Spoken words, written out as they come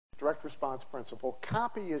direct response principle,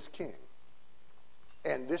 copy is king.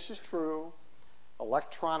 And this is true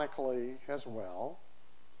electronically as well,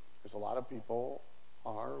 as a lot of people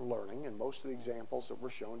are learning, and most of the examples that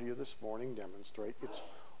were shown to you this morning demonstrate it's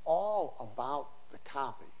all about the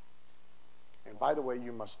copy. And by the way,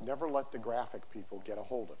 you must never let the graphic people get a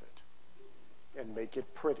hold of it and make it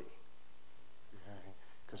pretty,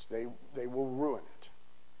 because they will ruin it.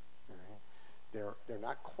 They're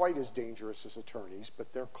not quite as dangerous as attorneys,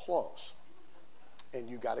 but they're close. And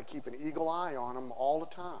you got to keep an eagle eye on them all the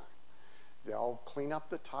time. They'll clean up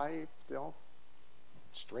the type. They'll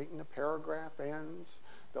straighten the paragraph ends.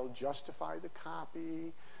 They'll justify the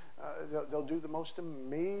copy. They'll do the most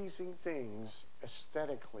amazing things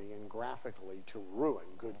aesthetically and graphically to ruin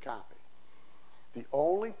good copy. The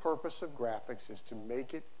only purpose of graphics is to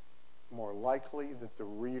make it more likely that the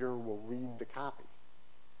reader will read the copy.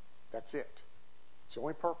 That's it. It's the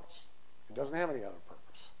only purpose. It doesn't have any other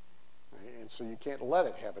purpose. Right? And so you can't let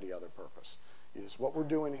it have any other purpose. Is what we're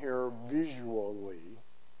doing here visually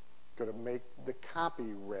going to make the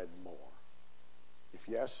copy read more? If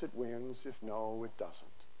yes, it wins. If no, it doesn't.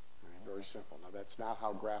 Right? Very simple. Now, that's not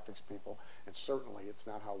how graphics people, and certainly it's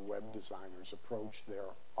not how web designers approach their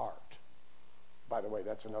art. By the way,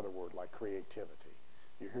 that's another word like creativity.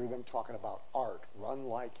 You hear them talking about art, run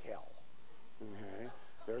like hell. Okay?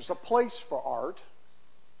 There's a place for art.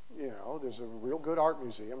 You know, there's a real good art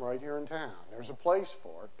museum right here in town. There's a place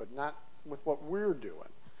for it, but not with what we're doing.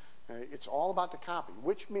 Okay? It's all about the copy,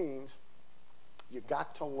 which means you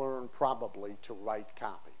got to learn probably to write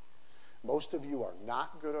copy. Most of you are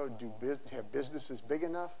not going to have businesses big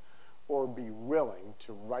enough or be willing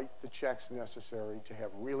to write the checks necessary to have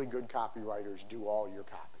really good copywriters do all your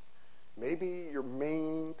copy. Maybe your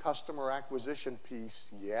main customer acquisition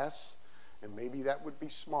piece, yes, and maybe that would be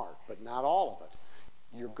smart, but not all of it.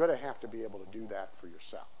 You're going to have to be able to do that for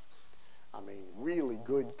yourself. I mean, really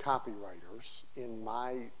good copywriters in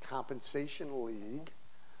my compensation league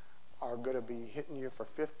are going to be hitting you for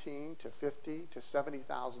 $15,000 to $50,000 to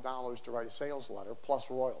 $70,000 to write a sales letter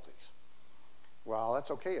plus royalties. Well,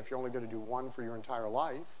 that's okay if you're only going to do one for your entire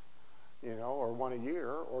life, you know, or one a year,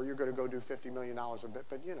 or you're going to go do $50 million a bit.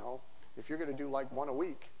 But, you know, if you're going to do like one a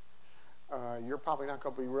week, you're probably not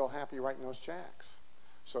going to be real happy writing those checks.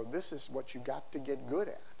 So this is what you got to get good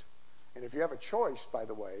at. And if you have a choice, by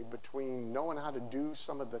the way, between knowing how to do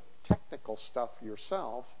some of the technical stuff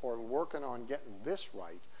yourself or working on getting this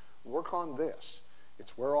right, work on this.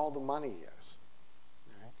 It's where all the money is.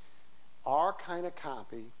 Okay? Our kind of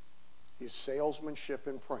copy is salesmanship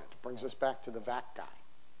in print. Brings us back to the VAC guy.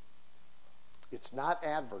 It's not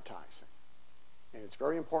advertising. And it's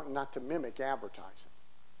very important not to mimic advertising.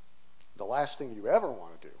 The last thing you ever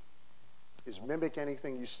want to do is mimic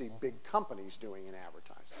anything you see big companies doing in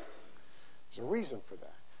advertising. There's a reason for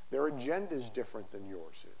that. Their agenda is different than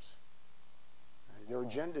yours is. Their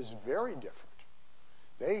agenda is very different.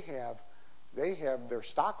 They have their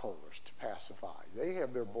stockholders to pacify. They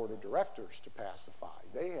have their board of directors to pacify.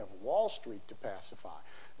 They have Wall Street to pacify.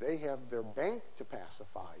 They have their bank to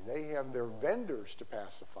pacify. They have their vendors to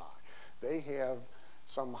pacify. They have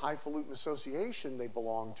some highfalutin association they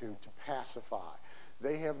belong to pacify.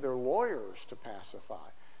 They have their lawyers to pacify.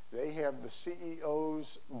 They have the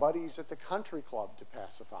CEO's buddies at the country club to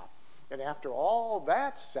pacify. And after all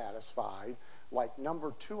that's satisfied, like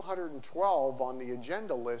number 212 on the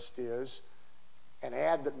agenda list is an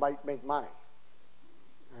ad that might make money.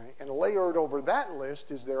 Right? And layered over that list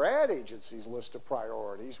is their ad agency's list of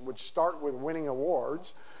priorities, which start with winning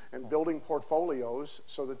awards and building portfolios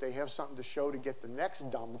so that they have something to show to get the next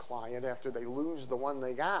dumb client after they lose the one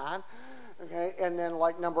they got. Okay? And then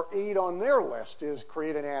like number 8 on their list is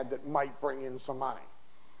create an ad that might bring in some money.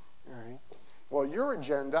 All right? Well, your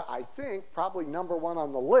agenda, I think, probably number 1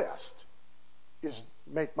 on the list is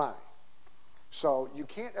make money. So you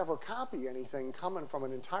can't ever copy anything coming from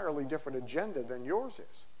an entirely different agenda than yours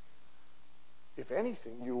is. If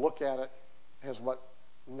anything, you look at it as what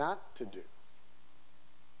not to do.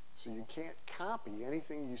 So you can't copy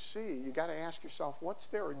anything you see. You got to ask yourself, what's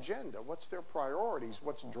their agenda? What's their priorities?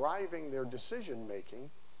 What's driving their decision making?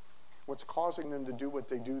 What's causing them to do what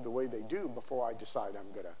they do the way they do before I decide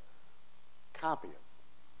I'm going to copy it?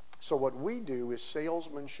 So what we do is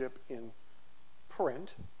salesmanship in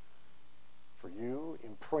print. For you,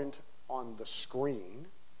 in print on the screen.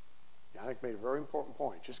 Yannick made a very important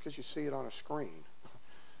point. Just because you see it on a screen,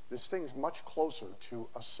 this thing's much closer to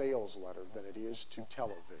a sales letter than it is to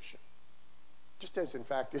television. Just as, in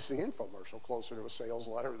fact, is the infomercial closer to a sales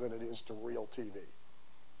letter than it is to real TV.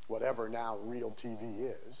 Whatever now real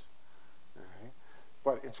TV is. Right?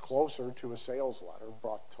 But it's closer to a sales letter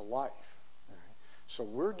brought to life. Right? So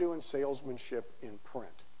we're doing salesmanship in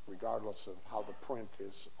print, regardless of how the print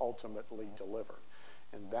is ultimately delivered.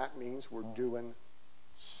 And that means we're doing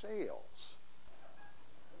sales.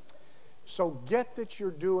 So get that you're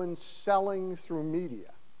doing selling through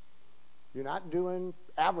media. You're not doing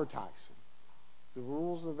advertising. The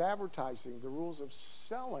rules of advertising, the rules of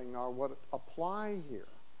selling are what apply here.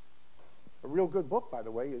 A real good book, by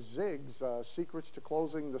the way, is Zig's Secrets to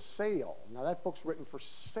Closing the Sale. Now, that book's written for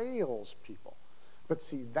salespeople. But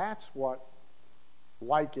see, that's what,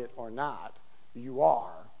 like it or not, you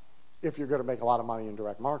are if you're going to make a lot of money in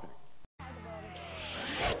direct marketing.